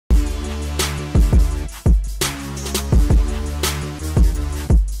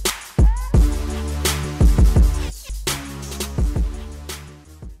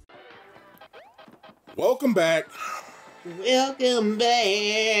Welcome back. Welcome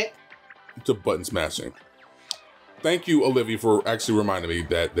back to button smashing. Thank you, Olivia, for actually reminding me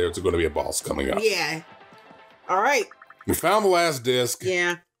that there's going to be a boss coming up. Yeah. All right. We found the last disc.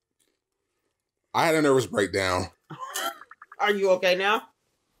 Yeah. I had a nervous breakdown. Are you okay now?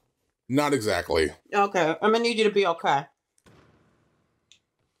 Not exactly. Okay. I'm going to need you to be okay.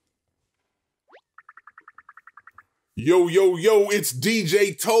 Yo, yo, yo, it's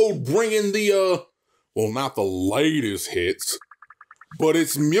DJ Toad bringing the, well, not the latest hits, but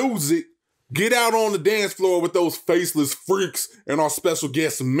it's music. Get out on the dance floor with those faceless freaks and our special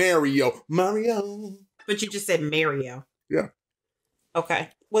guest, Mario. Mario. But you just said Mario. Yeah. Okay.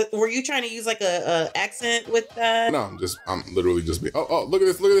 What, were you trying to use like a accent with that? No, I'm literally just oh, look at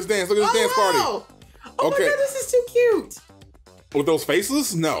this dance. Look at this dance party. Oh okay. My God, this is too cute. With those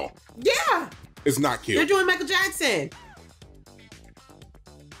faceless? No. Yeah. It's not cute. They're doing Michael Jackson.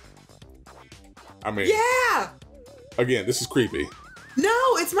 I mean. Yeah. Again, this is creepy. No,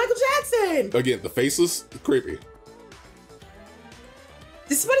 it's Michael Jackson. Again, the faceless, creepy.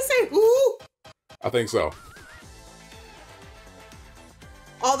 Did somebody say who? I think so.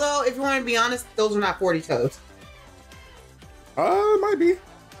 Although, if you want to be honest, those are not 40 toes. Might be.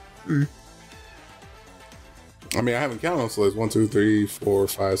 Mm. I mean, I haven't counted them, so it's 1, 2, 3, 4,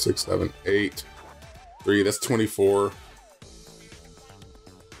 5, 6, 7, 8. 3, that's 24.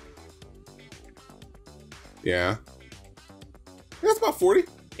 Yeah. That's about 40.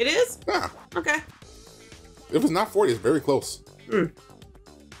 It is? Yeah. Okay. If it's not 40, it's very close. Mm.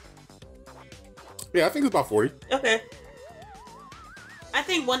 Yeah, I think it's about 40. Okay. I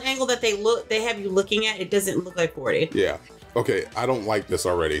think one angle that they have you looking at, it doesn't look like 40. Yeah. Okay, I don't like this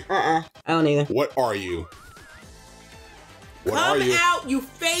already. I don't either. What are you? What Come are you? out, you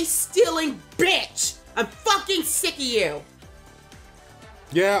face-stealing bitch! I'm fucking sick of you.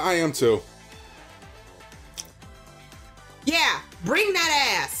 Yeah, I am too. Yeah, bring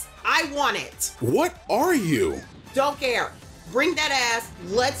that ass. I want it. What are you? Don't care. Bring that ass.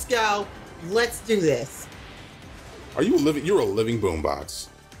 Let's go. Let's do this. Are you living? You're a living boombox.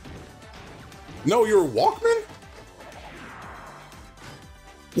 No, you're a Walkman?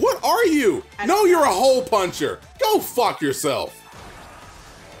 What are you? No, you're a hole puncher. Go fuck yourself.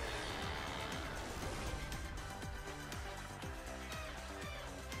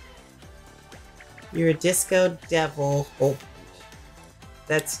 You're a disco devil hole punch.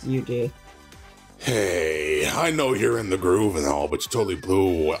 That's you, dude. Hey, I know you're in the groove and all, but you totally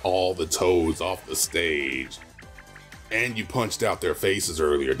blew all the toes off the stage. And you punched out their faces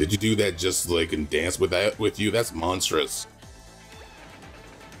earlier. Did you do that just so they can dance with you? That's monstrous.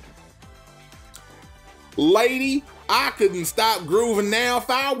 Lady, I couldn't stop grooving now if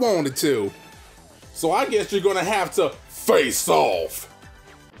I wanted to. So I guess you're gonna have to face off.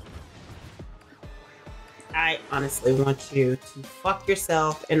 I honestly want you to fuck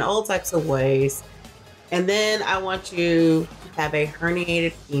yourself in all types of ways. And then I want you to have a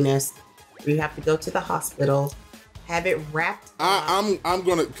herniated penis. You have to go to the hospital. Have it wrapped up. I'm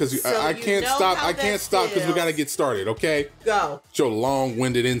gonna, because I can't stop. I can't stop because we gotta get started. Okay. Go. Your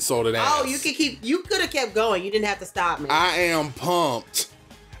long-winded, insulted ass. Oh, you could have kept going. You didn't have to stop me. I am pumped.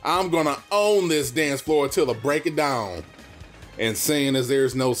 I'm gonna own this dance floor till the break of dawn. And seeing as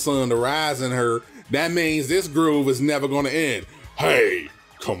there's no sun to rise in her, that means this groove is never gonna end. Hey,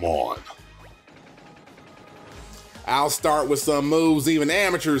 come on. I'll start with some moves even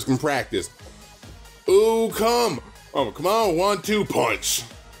amateurs can practice. Ooh, come on, 1, 2, punch.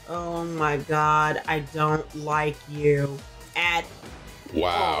 Oh my God, I don't like you at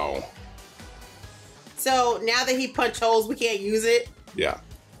Wow. all. So now that he punched holes, we can't use it? Yeah.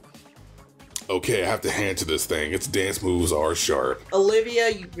 Okay, I have to hand to this thing. Its dance moves are sharp. Olivia,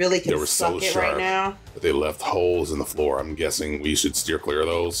 you really can They were suck so it sharp, right now. but they left holes in the floor. I'm guessing we should steer clear of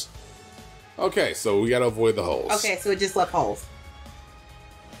those. Okay, so we gotta avoid the holes. Okay, so it just left holes.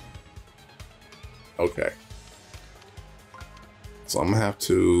 Okay. So I'm gonna have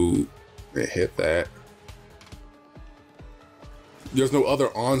to hit that. There's no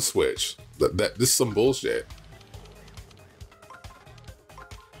other on switch. This is some bullshit.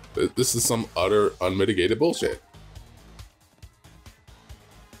 This is some utter unmitigated bullshit.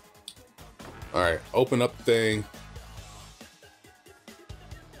 All right, open up the thing.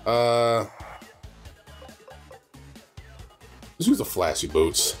 Let's use the flashy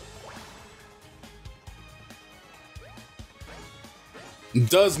boots.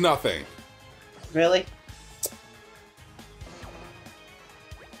 Does nothing. Really?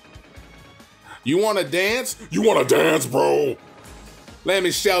 You want to dance? You want to dance, bro? Let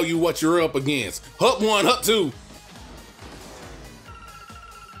me show you what you're up against. Hut 1, hut 2.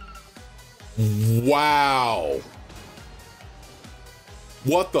 Wow.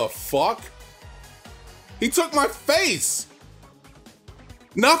 What the fuck? He took my face.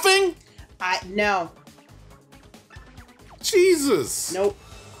 Nothing? No. Jesus. Nope.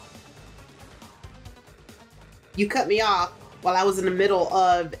 You cut me off while I was in the middle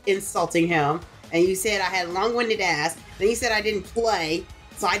of insulting him, and you said I had a long-winded ass. Then you said I didn't play,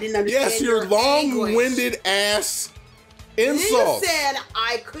 so I didn't understand. Yes, your long-winded ass insult. You said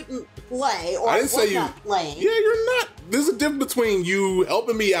I couldn't play, or I didn't say was not playing. Yeah, you're not. There's a difference between you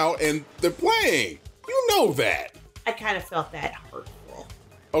helping me out and they're playing. You know that. I kind of felt that hurtful.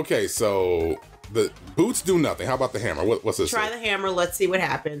 Okay, so the boots do nothing. How about the hammer? What's this? Try the hammer. Let's see what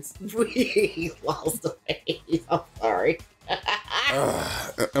happens. We lost the face. I'm sorry.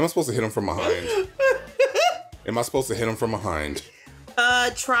 Am I supposed to hit him from behind? Am I supposed to hit him from behind?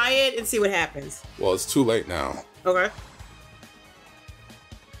 Try it and see what happens. Well, it's too late now. Okay.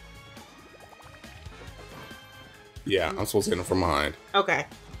 Yeah, I'm supposed to hit him from behind. Okay.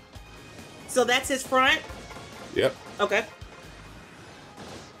 So that's his front? Yep. Okay.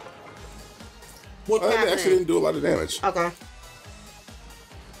 What's happening? It actually didn't do a lot of damage. Okay.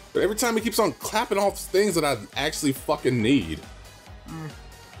 But every time he keeps on clapping off things that I actually fucking need.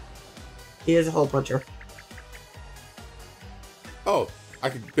 He is a hole puncher. Oh, I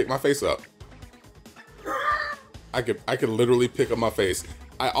could pick my face up. I could literally pick up my face.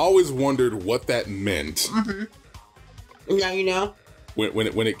 I always wondered what that meant. Mm-hmm. Now you know.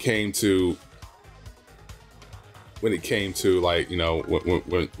 When it came to like, you know,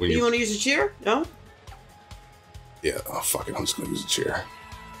 when you want to use a chair? No. Yeah. Oh fuck it! I'm just gonna use a chair.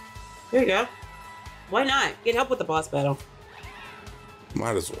 There you go. Why not? Get help with the boss battle.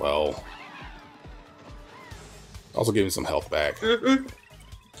 Might as well. Also give me some health back. Mm-hmm.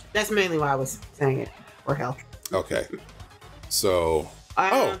 That's mainly why I was saying it, for health. Okay. So,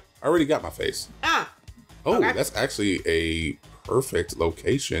 oh, I already got my face. Oh, okay. That's actually a perfect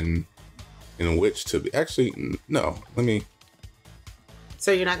location in which to be. Actually, no. Let me.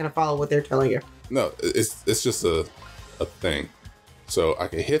 So you're not gonna follow what they're telling you? No, it's just a thing. So I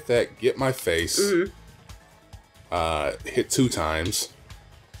can hit that, get my face, hit 2 times.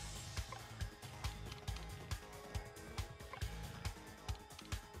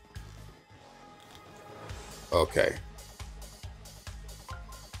 Okay.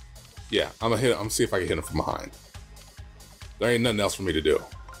 Yeah, I'm gonna hit. I'm gonna see if I can hit him from behind. There ain't nothing else for me to do.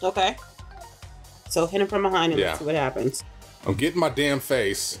 Okay. So hit him from behind and let's see what happens. I'm getting my damn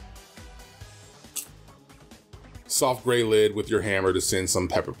face. Soft gray lid with your hammer to send some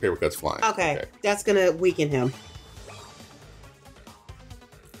paper cuts flying. Okay, that's gonna weaken him.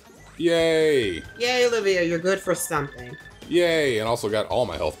 Yay! Yay, Olivia, you're good for something. Yay, and also got all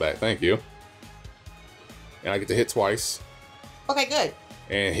my health back. Thank you. And I get to hit twice. Okay, good.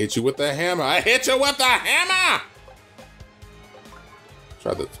 And hit you with the hammer. I hit you with the hammer!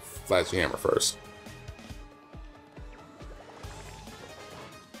 Try the flashy hammer first.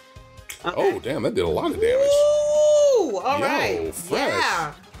 Okay. Oh, damn, that did a lot of damage. Ooh, all right. Fresh.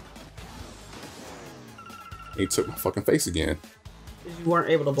 Yeah. He took my fucking face again. Because you weren't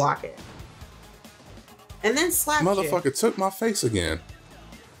able to block it. And then slapped Motherfucker took my face again.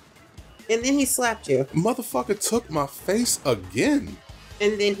 And then he slapped you. Motherfucker took my face again.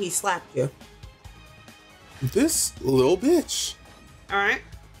 And then he slapped you. This little bitch. All right.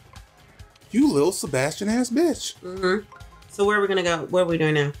 You little Sebastian ass bitch. Mm-hmm. So where are we gonna go? What are we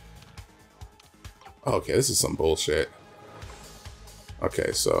doing now? Okay, this is some bullshit.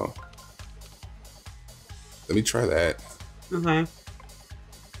 Okay, so let me try that. Okay.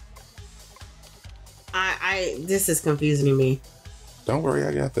 This is confusing to me. Don't worry,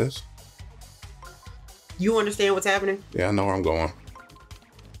 I got this. You understand what's happening? Yeah, I know where I'm going.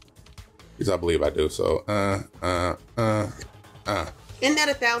 Because I believe I do, so, Isn't that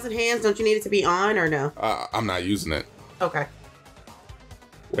 1,000 hands? Don't you need it to be on or no? I'm not using it. Okay.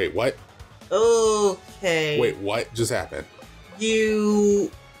 Wait, what? Okay. Wait, what just happened? You...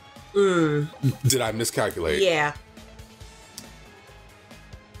 Did I miscalculate? Yeah.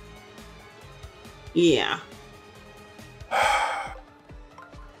 Yeah.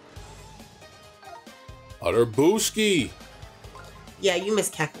 Utter booski. Yeah, you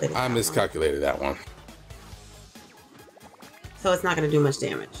miscalculated. I miscalculated that one. So it's not going to do much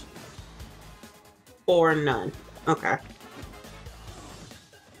damage. Or none. Okay.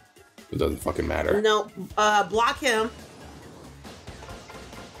 It doesn't fucking matter. No. Block him.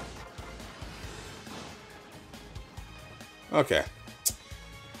 Okay.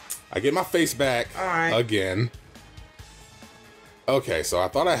 I get my face back again. Okay, so I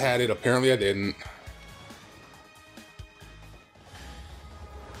thought I had it. Apparently I didn't.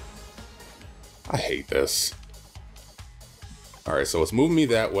 I hate this. Alright, so it's moving me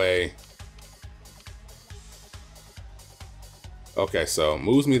that way. Okay, so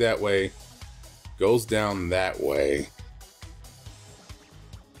moves me that way. Goes down that way.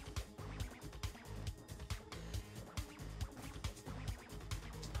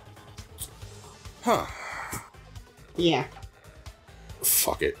 Huh. Yeah.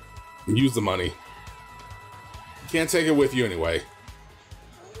 Fuck it. Use the money. Can't take it with you anyway.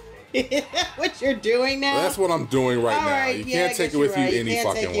 What you're doing now? That's what I'm doing right now. You can't take it with you any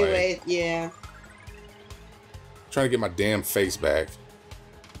fucking way. Yeah. Trying to get my damn face back.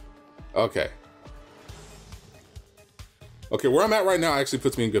 Okay. Okay, where I'm at right now actually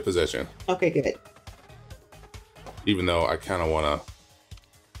puts me in good position. Okay, good. Even though I kind of want to...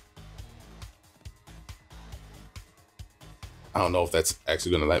 I don't know if that's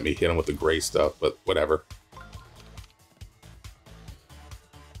actually going to let me hit him with the gray stuff, but whatever.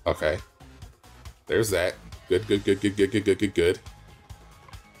 Okay. There's that. Good, good, good, good, good, good, good, good, good.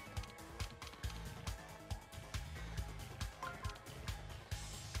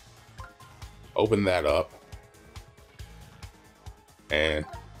 Open that up. And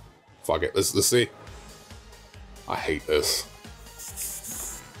fuck it. Let's see. I hate this.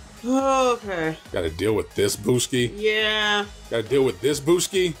 Okay. Gotta deal with this, Booski. Yeah. Gotta deal with this,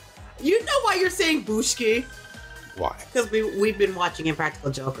 Booski. You know why you're saying Booski? Why? Because we've been watching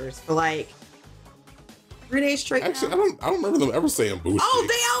Impractical Jokers for like 3 days straight. Actually, now. I don't remember them ever saying Booski. Oh,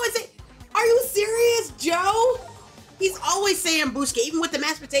 they always say. Are you serious, Joe? He's always saying Booski, even with the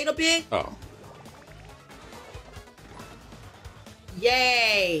mashed potato pig. Oh.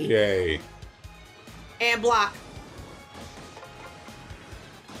 Yay. Yay. And block.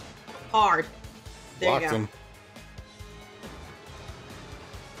 Hard. There Blocked you go. him.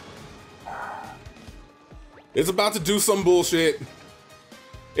 It's about to do some bullshit.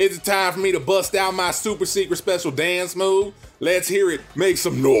 It's time for me to bust out my super secret special dance move. Let's hear it. Make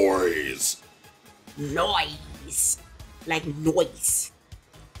some noise. Noise. Like noise.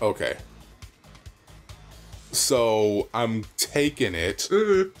 Okay. So I'm taking it.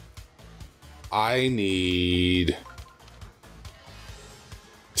 Mm-hmm. I need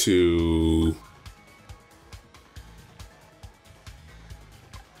to...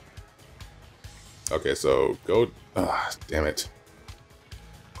 Okay, so go... damn it.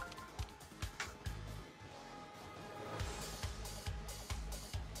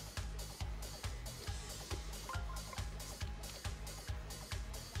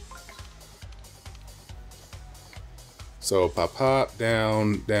 So pop,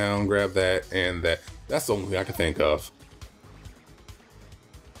 down, grab that and that. That's the only thing I can think of.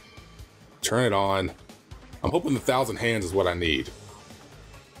 Turn it on. I'm hoping the 1,000 hands is what I need.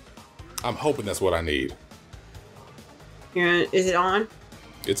 I'm hoping that's what I need. Is it on?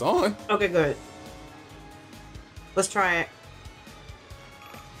 It's on. Okay, good. Let's try it.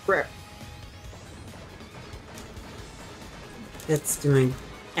 Rip. It's doing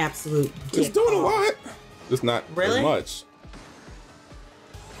absolute It's dick doing a off. lot. Just not Really? as much.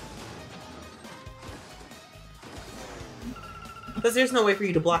 Because there's no way for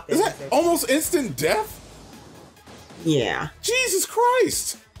you to block that. Is that almost instant death? Yeah. Jesus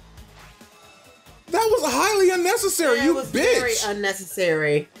Christ. That was highly unnecessary, It you was bitch. very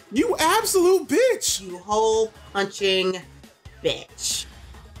unnecessary. You absolute bitch. You hole punching bitch.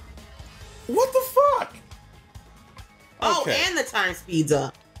 What the fuck? Oh, Okay. and the time speeds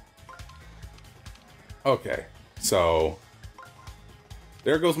up. Okay, so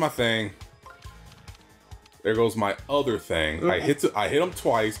there goes my thing. There goes my other thing. Okay. I hit him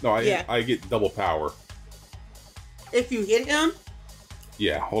twice. No, I get double power. If you hit him,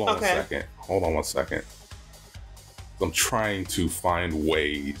 Yeah, hold on Okay. one second. Hold on one second. I'm trying to find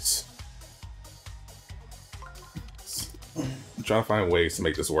ways. I'm trying to find ways to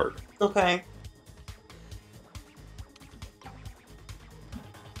make this work. okay.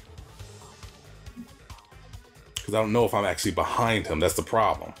 Because I don't know if I'm actually behind him. That's the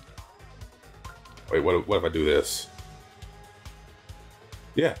problem. Wait, what if I do this?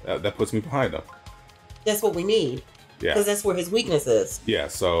 Yeah, that puts me behind him. That's what we need. Yeah. Because that's where his weakness is. Yeah,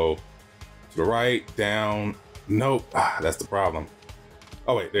 so to the right, down. Nope. That's the problem.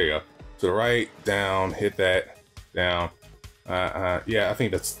 Oh, wait, there you go. To the right, down, hit that, down. Yeah, I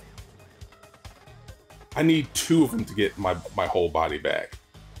think that's... I need 2 of them to get my whole body back.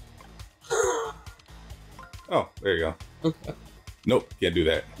 Oh, there you go. Okay. Nope, can't do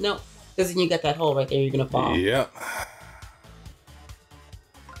that. No, because then you got that hole right there. You're going to fall. Yep.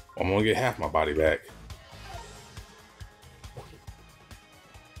 I'm gonna get half my body back.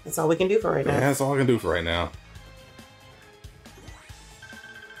 That's all we can do for right now. Yeah, that's all I can do for right now.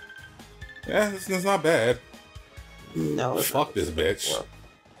 Yeah, it's not bad. No. Fuck this bitch.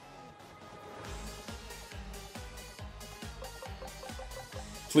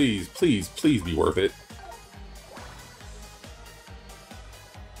 Please, please, please be worth it.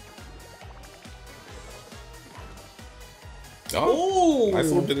 Oh, ooh. nice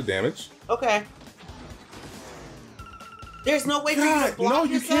little bit of damage. Okay. There's no way for you to block no,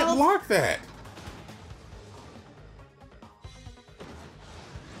 you yourself? can't block that.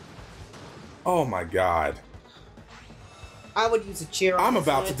 Oh my god. I would use a chair. I'm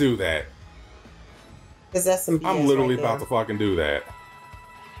about to do that. Because that's some BS. I'm literally right about to fucking do that.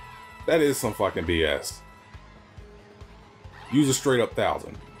 That is some fucking BS. Use a straight up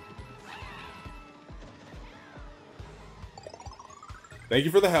 1,000. Thank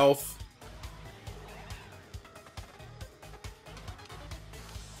you for the health.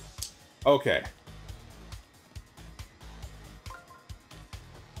 Okay.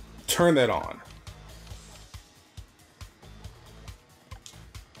 Turn that on.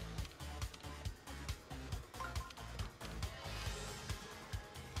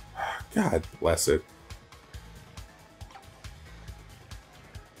 God bless it.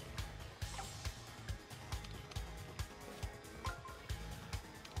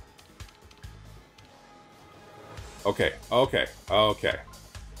 Okay, okay, okay.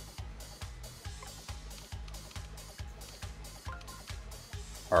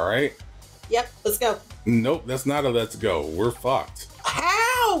 All right. Yep, let's go. Nope, that's not a let's go. We're fucked.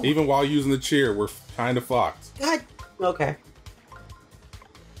 How? Even while using the chair, we're kind of fucked. God. Okay.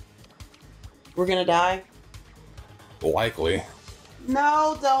 We're gonna die? Likely.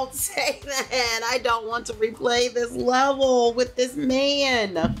 No, don't say that. I don't want to replay this level with this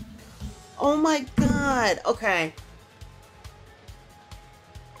man. Oh my god. Okay.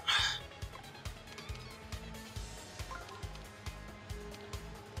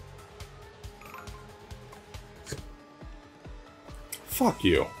 Fuck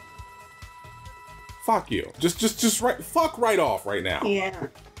you. Fuck you. Just right. Fuck right off right now. Yeah.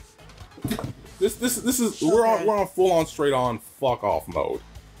 This is Okay. we're on full on straight on fuck off mode.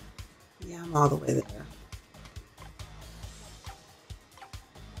 Yeah, I'm all the way there.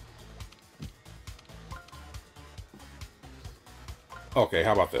 Okay,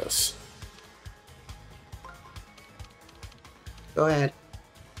 how about this? Go ahead.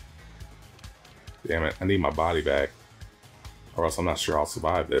 Damn it, I need my body back. Or else I'm not sure I'll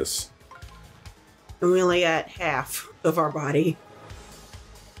survive this. And we only got half of our body.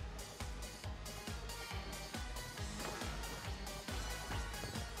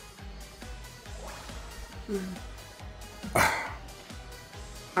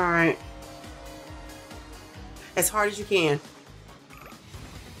 All right. As hard as you can.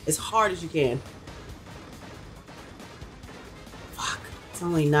 As hard as you can. Fuck. It's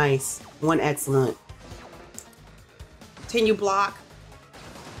only nice. One excellent. Continue block.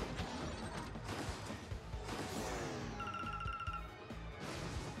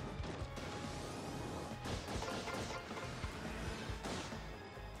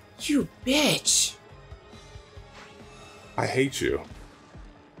 You bitch. I hate you.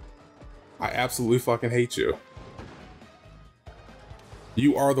 I absolutely fucking hate you.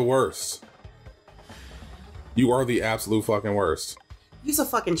 You are the worst. You are the absolute fucking worst. Use a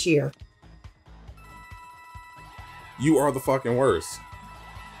fucking chair. You are the fucking worst.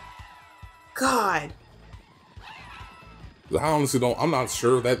 God. I honestly don't. I'm not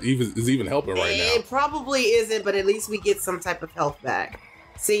sure that is even helping right now. It probably isn't, but at least we get some type of health back.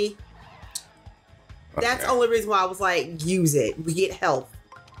 See? That's the only reason why I was like, use it. We get health.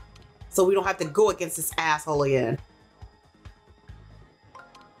 So we don't have to go against this asshole again.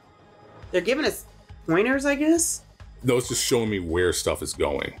 They're giving us pointers, I guess? No, it's just showing me where stuff is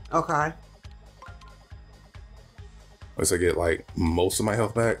going. Okay. Once I get like most of my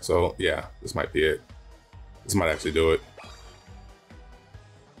health back. So yeah, this might be it. This might actually do it.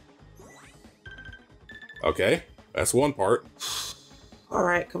 Okay, that's one part. All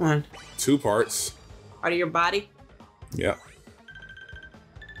right, come on. 2 parts. Part of your body? Yeah.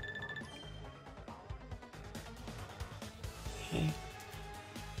 Okay.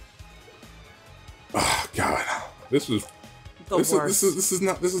 Oh God, this is The worst. this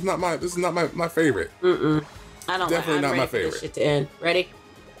is not my favorite. Mm-mm. I don't Definitely I'm not ready my for this favorite. shit to end. Ready?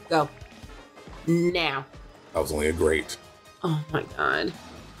 Go. Now. That was only a great. Oh my god.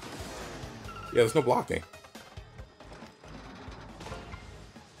 Yeah, there's no blocking.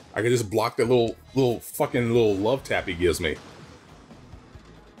 I can just block that little fucking love tap he gives me.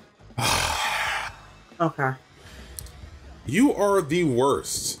 Okay. You are the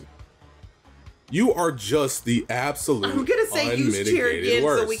worst. You are just the absolute I'm gonna say use cheer unmitigated again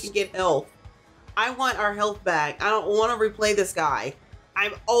worst. so we can get health. I want our health back. I don't want to replay this guy.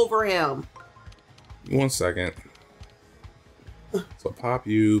 I'm over him. 1 second. So pop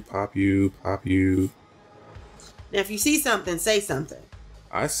you, pop you, pop you. Now, if you see something, say something.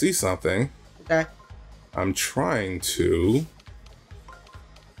 I see something. Okay. I'm trying to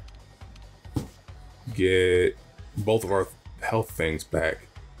get both of our health things back.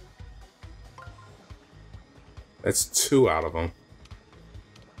 That's 2 out of them.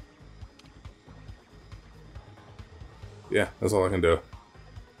 Yeah, that's all I can do.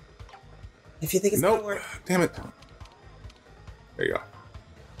 If you think it's gonna work. Damn it. There you go.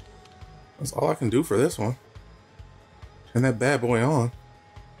 That's all I can do for this one. Turn that bad boy on.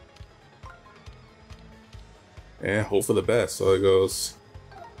 And hope for the best. So it goes.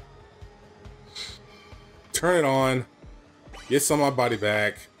 Turn it on. Get some of my body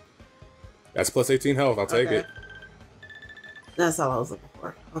back. That's plus 18 health. I'll take it. That's all I was looking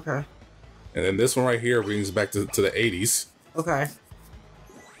for. Okay. And then this one right here brings us back to the 80s. Okay.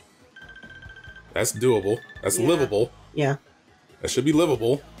 That's doable. That's livable. Yeah. That should be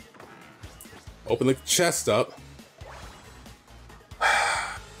livable. Open the chest up.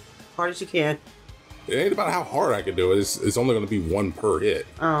 Hard as you can. It ain't about how hard I can do it. It's only going to be 1 per hit.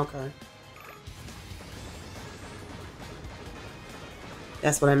 Oh, okay.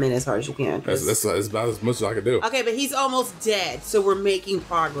 That's what I meant, as hard as you can. That's about as much as I can do. Okay, but he's almost dead, so we're making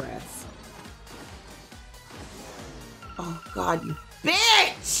progress. Oh, God, you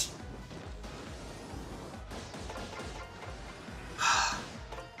bitch!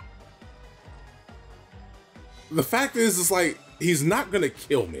 The fact is, it's like, he's not going to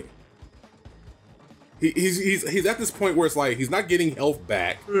kill me. He's at this point where it's like, he's not getting health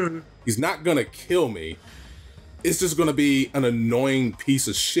back. Mm. He's not going to kill me. It's just going to be an annoying piece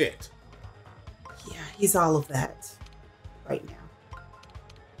of shit. Yeah, he's all of that right now.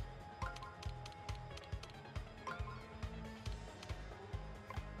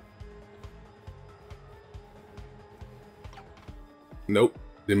 Nope.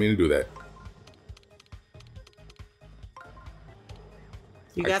 Didn't mean to do that.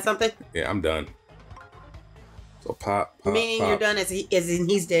 You got something? Yeah, I'm done. So pop. Meaning pop. you're done as in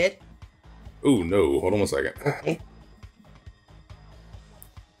he's dead? Ooh, no. Hold on 1 second. Okay.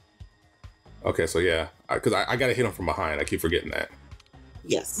 Okay, so yeah. Because I got to hit him from behind. I keep forgetting that.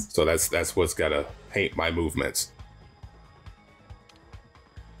 Yes. So that's what's got to paint my movements.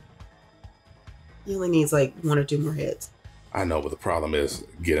 He only needs like 1 or 2 more hits. I know, but the problem is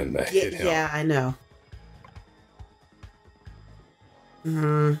getting to hit him. Yeah, I know.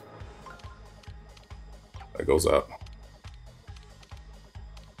 Hmm. That goes up.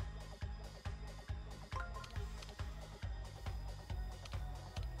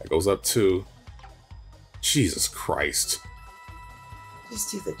 That goes up too. Jesus Christ.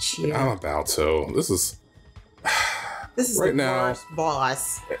 Just do the cheer. I'm about to. This is right the now, worst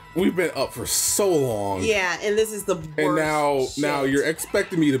boss. We've been up for so long. Yeah, and this is the worst. And now you're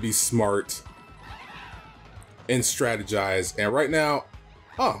expecting me to be smart and strategize. And right now,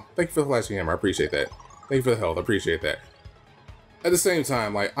 oh, thank you for the flashing hammer. I appreciate that. Thank you for the health. I appreciate that. At the same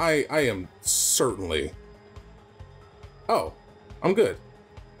time, like I am certainly. Oh, I'm good.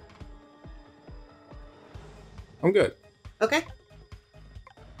 I'm good. Okay.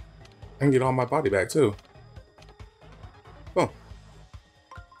 I can get all my body back too. Boom.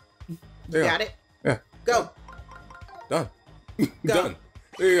 You got it? Yeah. Go. Done. Go. Done.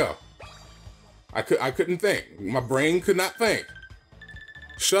 There you go. I couldn't think. My brain could not think.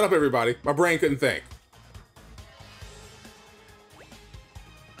 Shut up, everybody. My brain couldn't think.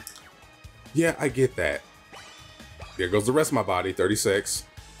 Yeah, I get that. There goes the rest of my body. 36.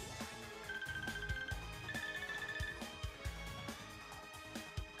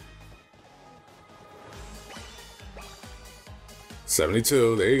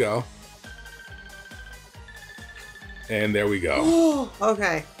 $72. There you go. And there we go. Oh,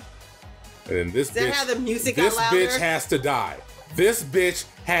 okay. And then this Does that bitch, have the music this out louder? bitch has to die. This bitch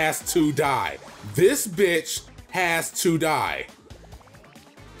has to die. This bitch has to die.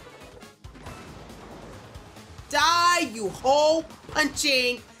 Die, you hole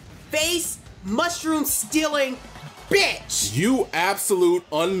punching, face mushroom stealing bitch. You absolute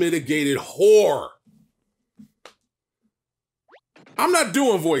unmitigated whore. I'm not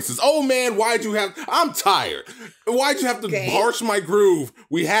doing voices. Oh man, why'd you have... I'm tired. Why'd you have to harsh my groove?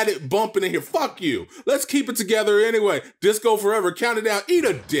 We had it bumping in here. Fuck you. Let's keep it together anyway. Disco forever. Count it down. Eat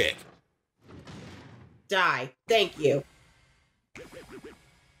a dick. Die. Thank you.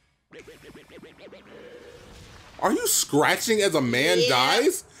 Are you scratching as a man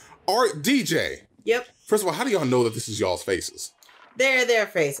dies? Or DJ? Yep. First of all, how do y'all know that this is y'all's faces? They're their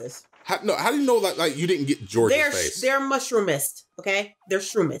faces. How do you know like you didn't get George's face? They're mushroomist, okay? They're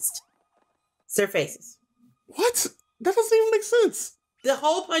shroomist. It's their faces. What? That doesn't even make sense. The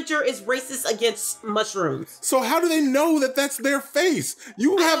hole puncher is racist against mushrooms. So how do they know that that's their face?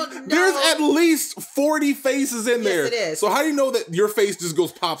 There's at least 40 faces in there. Yes, it is. So how do you know that your face just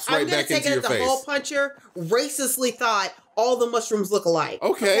pops right back into your face? The hole puncher racistly thought all the mushrooms look alike.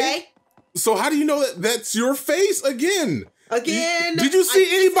 Okay. So how do you know that that's your face again? Did you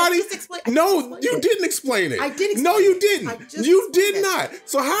see anybody? No, you didn't explain it. I did explain it. No, you didn't. You did not.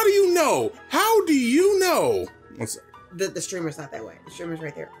 So how do you know? How do you know? The streamer's not that way. The streamer's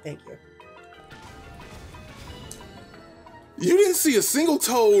right there. Thank you. You didn't see a single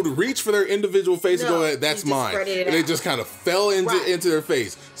toad reach for their individual face and go, that's mine. And it just kind of fell into their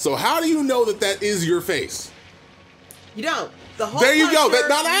face. So how do you know that that is your face? You don't. There you go.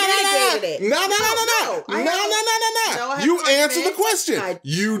 No. You answered the question.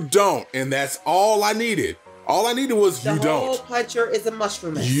 You don't. And that's all I needed. All I needed was you don't. The hole puncher is a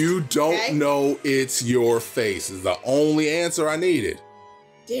mushroomist. You don't know it's your face is the only answer I needed.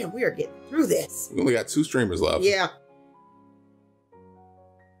 Damn, we are getting through this. We only got 2 streamers left. Yeah.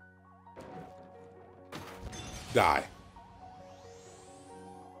 Die.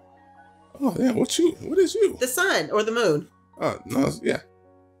 Oh, yeah. What is you? The sun or the moon. Oh, no, yeah.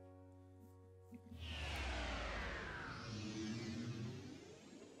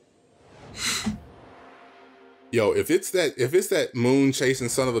 Yo, if it's that moon chasing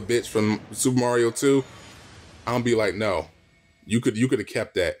son of a bitch from Super Mario 2, I'm gonna be like, no. You could have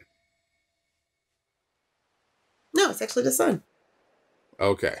kept that. No, it's actually the sun.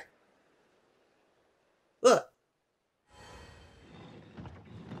 Okay. Look.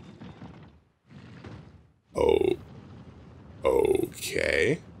 Oh.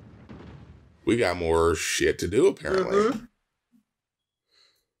 Okay. We got more shit to do, apparently. Mm-hmm.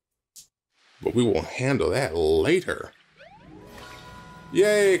 But we will handle that later.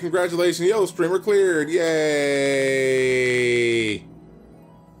 Yay, congratulations. Yo, streamer cleared. Yay.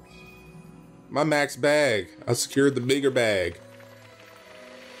 My max bag. I secured the bigger bag.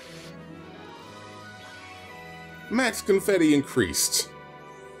 Max confetti increased.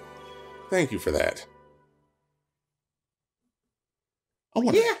 Thank you for that.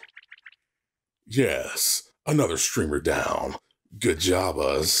 Yeah. Yes, another streamer down. Good job,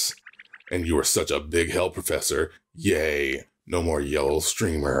 us. And you are such a big help, Professor. Yay, no more yellow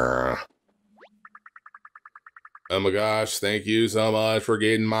streamer. Oh my gosh, thank you so much for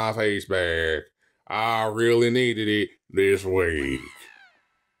getting my face back. I really needed it this week.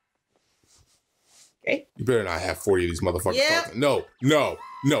 Okay. You better not have 40 of these motherfuckers. Yeah. No.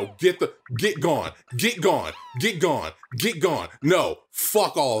 Get gone. Get gone. No.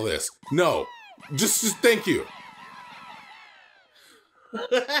 Fuck all this. No. Just thank you.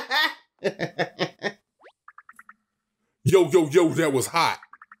 Yo, that was hot.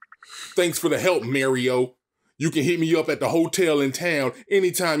 Thanks for the help, Mario. You can hit me up at the hotel in town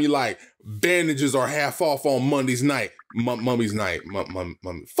anytime you like. Bandages are half off on Monday's night. Mummy's night.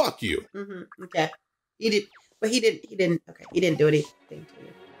 Fuck you. Mm-hmm. Okay. He didn't. Okay. He didn't do anything to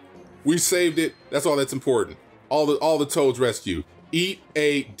you. We saved it. That's all that's important. All the toads rescued. Eat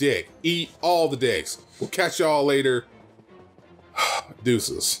a dick. Eat all the dicks. We'll catch y'all later.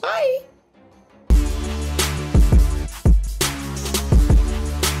 Deuces. Bye.